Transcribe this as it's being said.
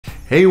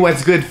Hey,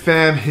 what's good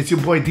fam? It's your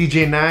boy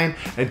DJ9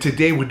 and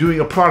today we're doing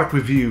a product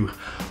review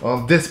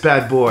of this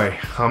bad boy.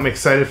 I'm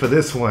excited for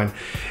this one.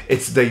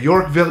 It's the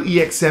Yorkville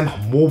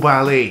EXM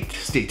Mobile 8.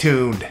 Stay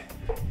tuned.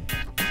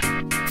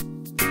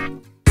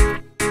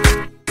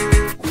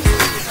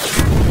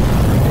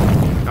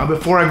 Now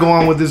before I go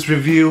on with this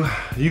review,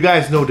 you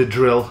guys know the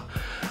drill.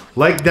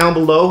 Like down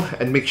below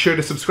and make sure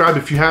to subscribe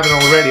if you haven't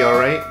already,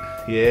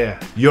 alright?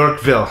 Yeah,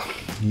 Yorkville,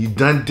 you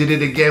done did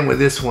it again with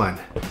this one.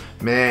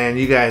 Man,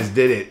 you guys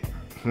did it.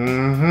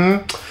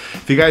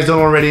 If you guys don't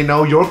already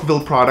know, Yorkville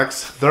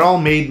products, they're all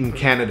made in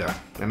Canada.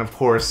 And of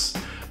course,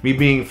 me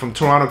being from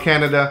Toronto,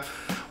 Canada,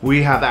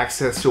 we have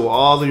access to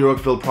all the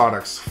Yorkville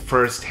products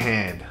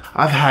firsthand.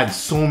 I've had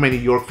so many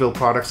Yorkville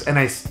products and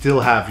I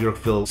still have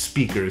Yorkville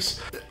speakers.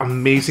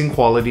 Amazing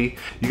quality.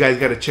 You guys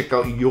gotta check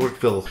out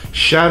Yorkville.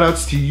 Shout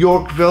outs to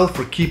Yorkville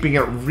for keeping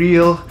it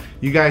real.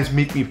 You guys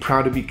make me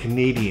proud to be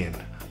Canadian.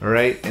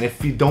 Alright, and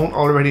if you don't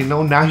already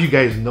know, now you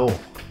guys know.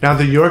 Now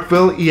the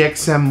Yorkville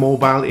EXM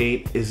Mobile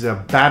 8 is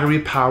a battery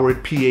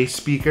powered PA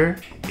speaker.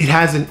 It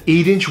has an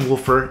 8-inch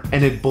woofer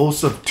and it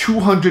boasts of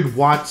 200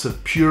 watts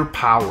of pure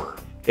power.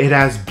 It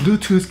has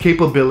Bluetooth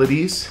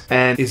capabilities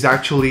and is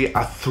actually a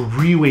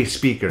 3-way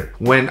speaker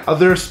when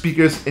other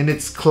speakers in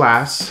its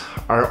class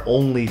are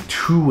only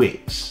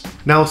 2-ways.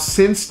 Now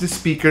since the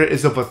speaker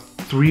is of a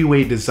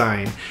 3-way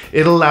design,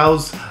 it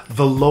allows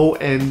the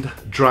low-end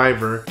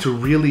driver to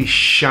really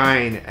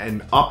shine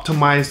and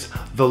optimize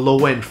the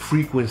low-end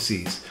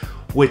frequencies,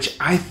 which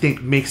I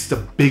think makes the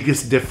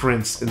biggest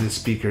difference in the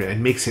speaker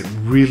and makes it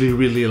really,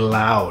 really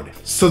loud.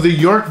 So the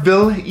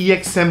Yorkville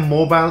EXM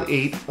Mobile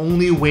 8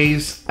 only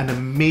weighs an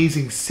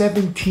amazing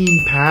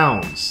 17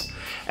 pounds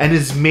and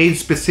is made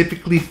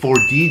specifically for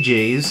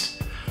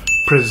DJs,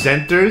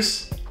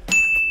 presenters,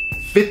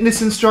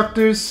 fitness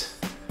instructors,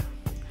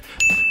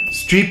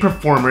 street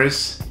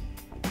performers,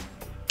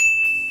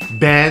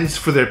 bands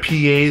for their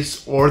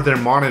PAs or their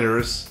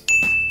monitors,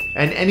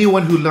 and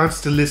anyone who wants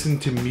to listen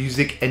to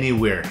music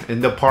anywhere,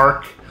 in the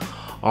park,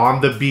 on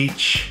the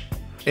beach,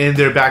 in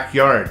their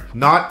backyard,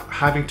 not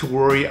having to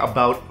worry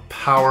about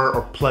power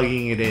or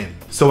plugging it in.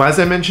 So as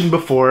I mentioned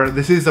before,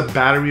 this is a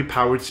battery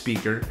powered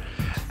speaker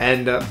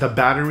and the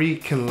battery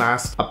can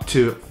last up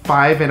to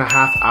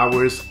 5.5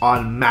 hours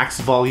on max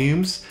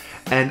volumes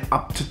and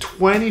up to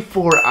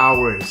 24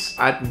 hours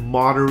at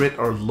moderate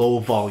or low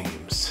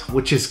volumes,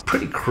 which is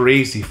pretty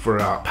crazy for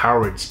a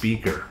powered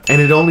speaker.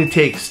 And it only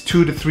takes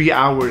 2 to 3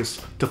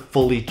 hours to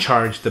fully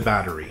charge the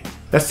battery.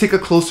 Let's take a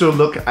closer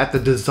look at the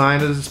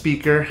design of the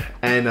speaker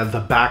and the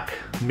back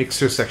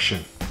mixer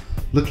section.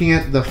 Looking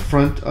at the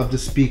front of the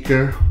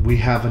speaker, we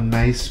have a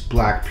nice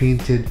black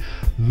painted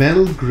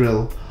metal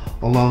grille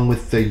along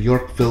with the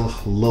Yorkville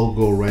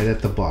logo right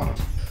at the bottom.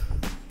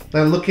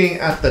 Now looking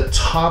at the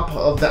top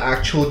of the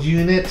actual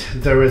unit,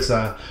 there is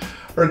a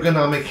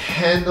ergonomic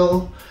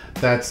handle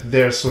that's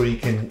there so you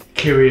can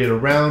carry it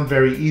around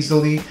very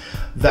easily.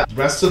 The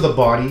rest of the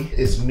body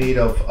is made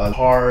of a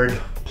hard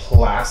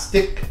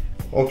plastic.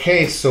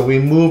 Okay, so we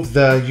move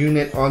the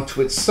unit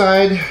onto its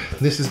side.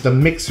 This is the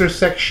mixer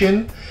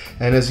section,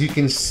 and as you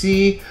can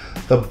see,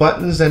 the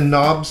buttons and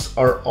knobs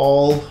are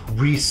all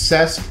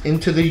recessed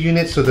into the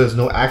unit so there's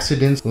no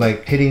accidents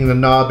like hitting the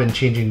knob and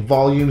changing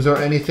volumes or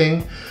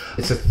anything.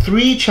 It's a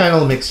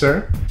 3-channel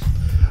mixer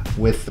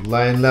with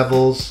line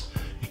levels.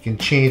 You can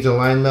change the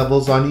line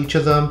levels on each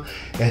of them.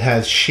 It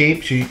has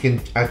shape, so you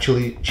can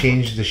actually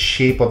change the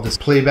shape of this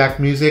playback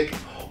music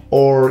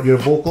or your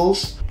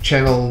vocals.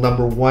 Channel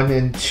number 1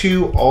 and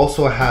 2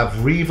 also have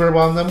reverb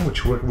on them,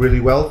 which work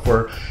really well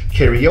for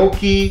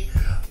karaoke.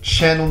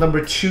 Channel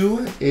number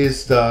 2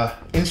 is the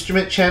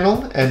instrument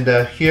channel, and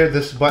here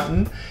this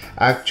button,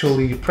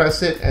 actually you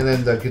press it and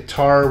then the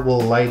guitar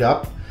will light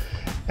up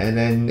and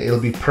then it'll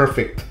be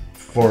perfect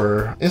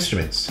for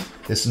instruments.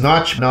 This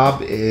notch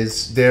knob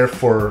is there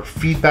for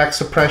feedback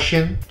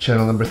suppression.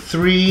 Channel number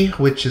 3,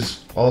 which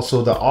is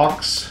also the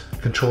aux,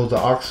 controls the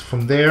aux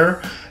from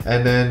there,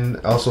 and then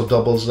also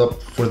doubles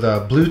up for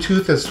the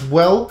Bluetooth as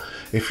well.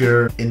 If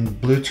you're in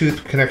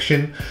Bluetooth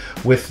connection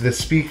with the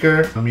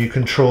speaker, you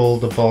control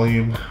the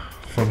volume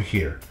from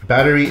here.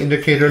 Battery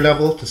indicator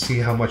level to see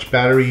how much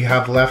battery you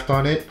have left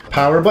on it.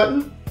 Power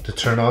button to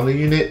turn on the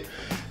unit.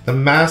 The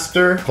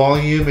master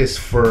volume is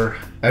for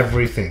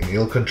everything.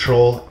 It'll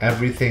control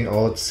everything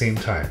all at the same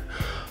time.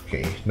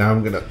 Okay, now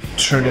I'm gonna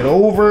turn it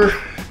over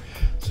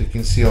so you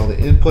can see all the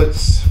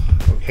inputs.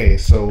 Okay,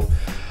 so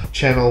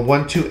channel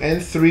 1, 2,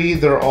 and 3,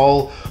 they're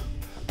all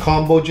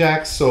combo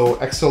jacks, so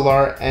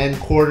XLR and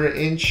 1/4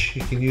 inch.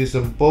 You can use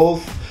them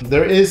both.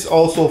 There is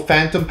also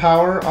phantom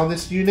power on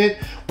this unit.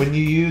 When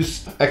you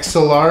use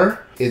XLR,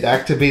 it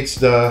activates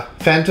the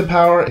phantom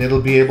power and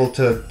it'll be able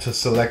to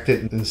select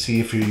it and see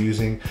if you're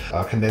using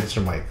a condenser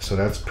mic. So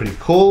that's pretty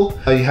cool.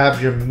 You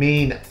have your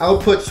main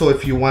output, so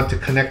if you want to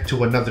connect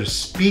to another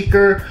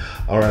speaker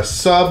or a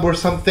sub or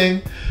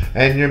something,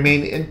 and your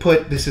main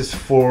input, this is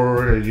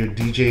for your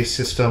DJ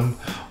system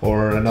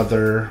or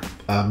another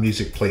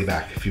music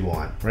playback if you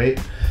want, right?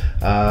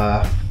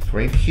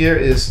 Right here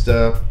is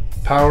the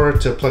power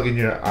to plug in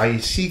your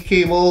IEC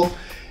cable,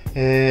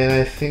 And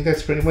I think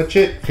that's pretty much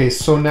it. Okay,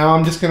 so now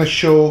I'm just gonna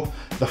show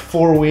the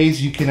 4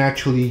 ways you can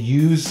actually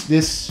use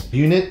this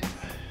unit.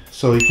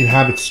 So you can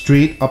have it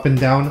straight up and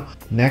down.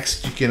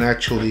 Next, you can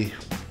actually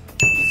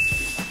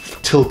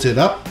tilt it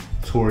up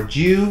towards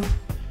you.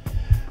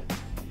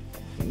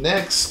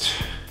 Next,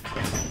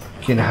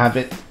 you can have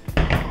it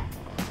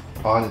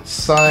on its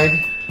side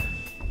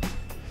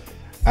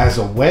as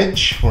a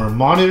wedge or a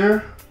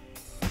monitor.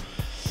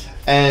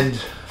 And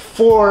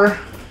 4,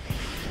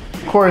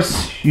 of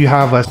course, you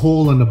have a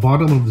hole on the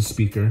bottom of the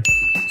speaker,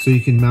 so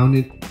you can mount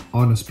it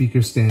on a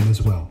speaker stand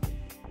as well.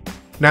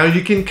 Now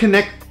you can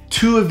connect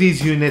 2 of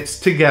these units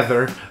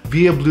together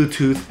via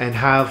Bluetooth and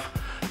have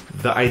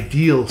the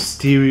ideal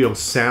stereo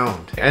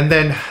sound. And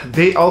then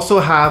they also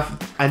have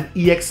an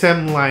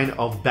EXM line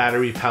of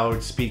battery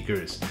powered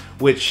speakers,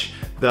 which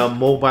the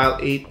Mobile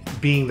 8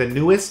 being the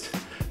newest.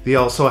 They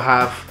also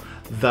have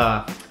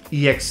the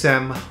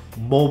EXM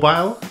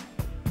Mobile,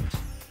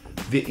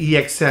 the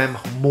EXM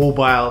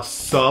Mobile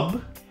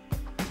Sub,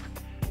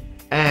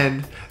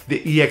 and the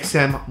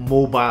EXM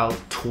Mobile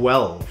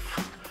 12.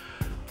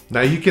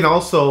 Now you can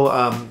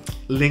also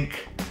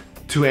link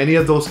to any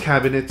of those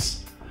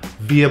cabinets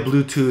via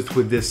Bluetooth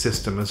with this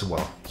system as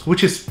well,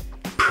 which is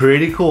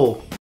pretty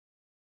cool.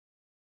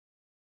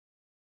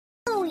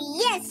 Oh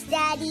yes,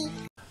 Daddy.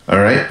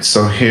 Alright,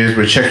 so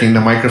we're checking the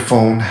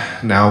microphone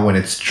now when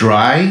it's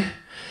dry.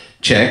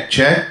 Check,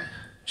 check,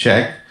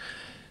 check,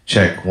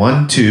 check,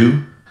 1,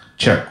 2,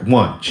 check,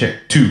 1,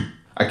 check, 2.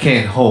 I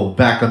can't hold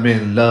back, I'm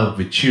in love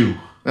with you.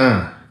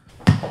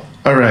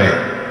 Alright,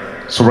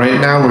 so right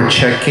now we're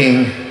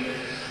checking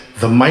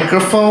the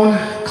microphone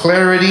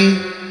clarity.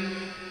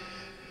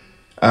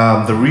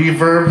 The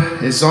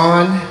reverb is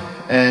on,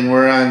 and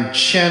we're on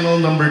channel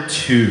number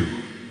 2.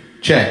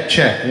 Check,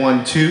 check,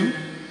 1, 2.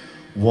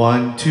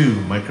 1,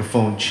 2,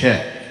 microphone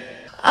check.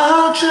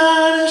 I'll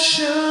try to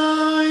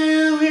show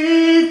you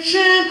each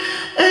and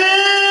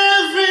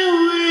every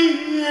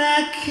way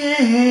I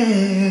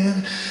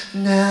can,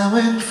 now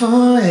and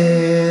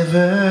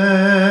forever.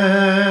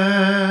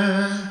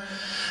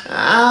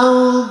 I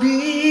will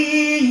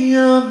be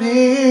your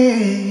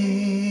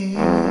man.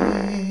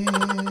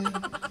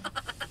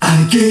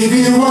 I gave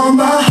you all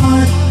my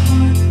heart,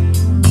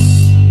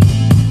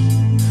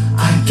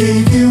 I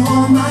gave you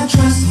all my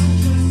trust,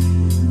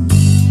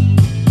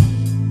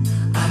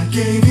 I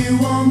gave you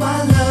all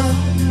my love.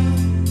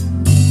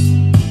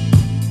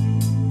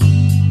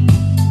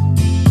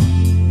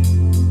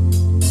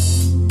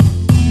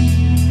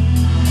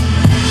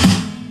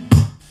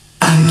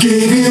 I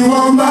gave you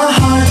all my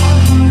heart,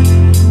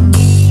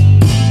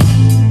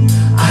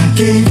 I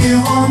gave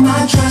you all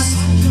my trust,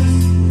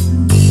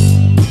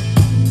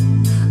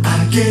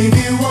 I gave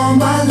you all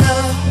my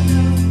love.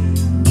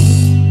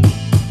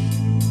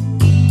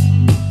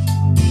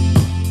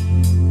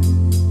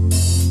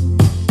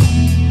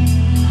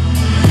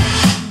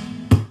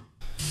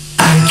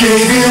 I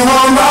gave you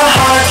all my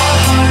heart,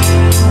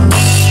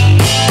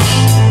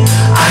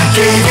 I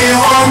gave you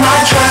all my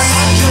trust,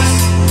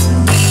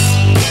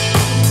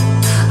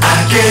 I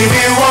gave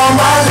you all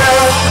my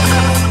love.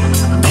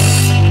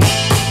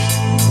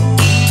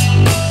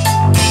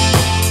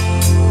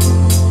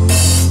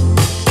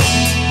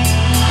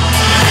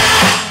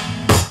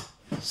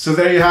 So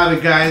there you have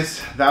it,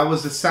 guys. That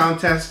was the sound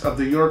test of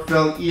the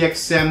Yorkville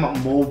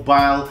EXM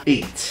Mobile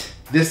 8.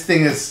 This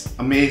thing is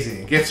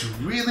amazing. It gets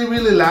really,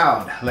 really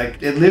loud.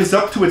 Like, it lives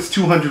up to its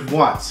 200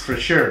 watts for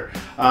sure.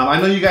 I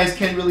know you guys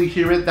can't really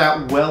hear it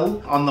that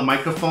well on the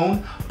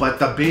microphone, but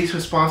the bass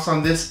response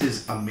on this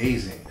is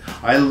amazing.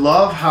 I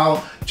love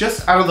how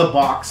just out of the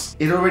box,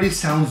 it already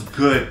sounds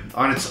good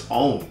on its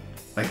own.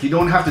 Like, you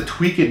don't have to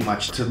tweak it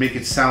much to make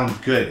it sound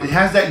good. It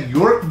has that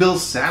Yorkville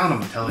sound,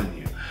 I'm telling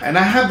you. And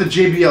I have the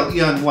JBL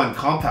Eon 1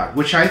 Compact,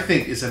 which I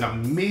think is an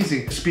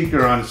amazing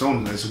speaker on its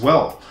own as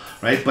well,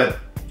 right? But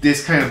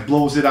this kind of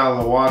blows it out of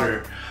the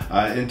water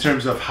in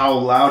terms of how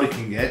loud it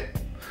can get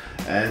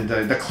and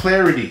the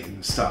clarity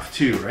and stuff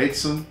too, right?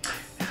 So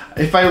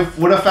if I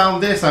would have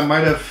found this, I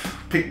might have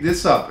picked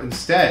this up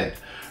instead,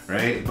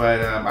 right?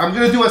 But I'm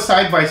gonna do a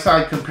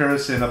side-by-side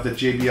comparison of the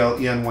JBL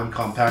Eon 1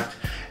 Compact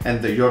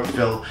and the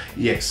Yorkville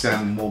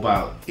EXM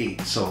Mobile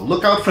 8. So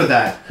look out for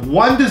that.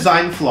 One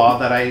design flaw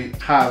that I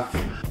have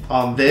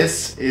on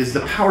this is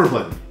the power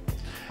button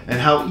and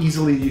how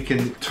easily you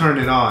can turn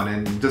it on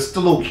and just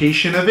the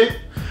location of it,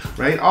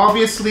 right?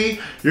 Obviously,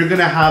 you're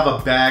gonna have a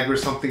bag or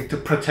something to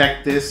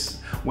protect this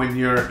when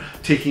you're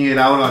taking it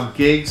out on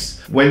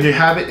gigs. When you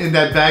have it in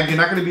that bag, you're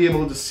not gonna be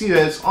able to see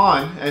that it's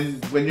on,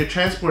 and when you're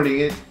transporting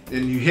it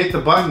and you hit the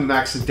button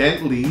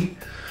accidentally,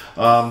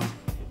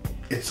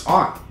 it's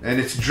on and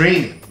it's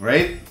draining,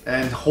 right?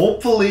 And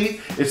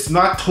hopefully it's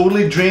not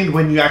totally drained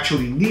when you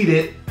actually need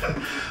it,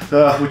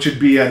 which would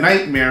be a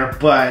nightmare,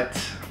 but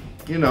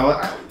you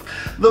know,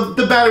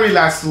 the battery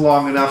lasts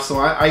long enough, so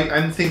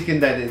I'm thinking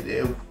that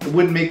it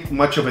wouldn't make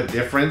much of a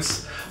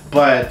difference,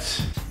 but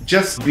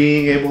just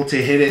being able to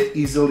hit it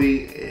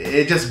easily,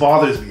 it just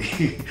bothers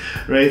me,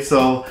 right?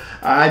 So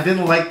I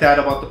didn't like that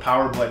about the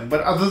power button,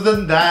 but other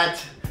than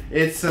that,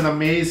 It's an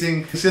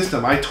amazing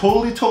system. I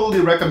totally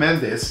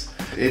recommend this.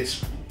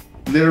 It's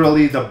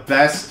literally the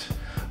best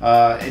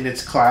in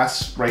its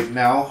class right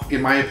now,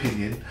 in my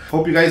opinion.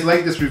 Hope you guys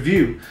like this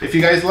review. If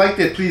you guys liked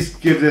it, please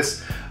give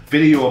this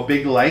video a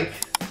big like,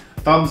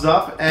 thumbs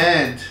up,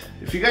 and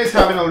if you guys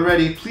haven't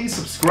already, please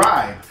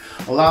subscribe.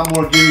 A lot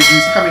more gear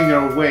reviews coming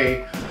your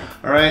way.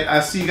 Alright,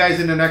 I'll see you guys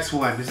in the next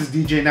one. This is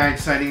DJ9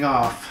 signing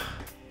off.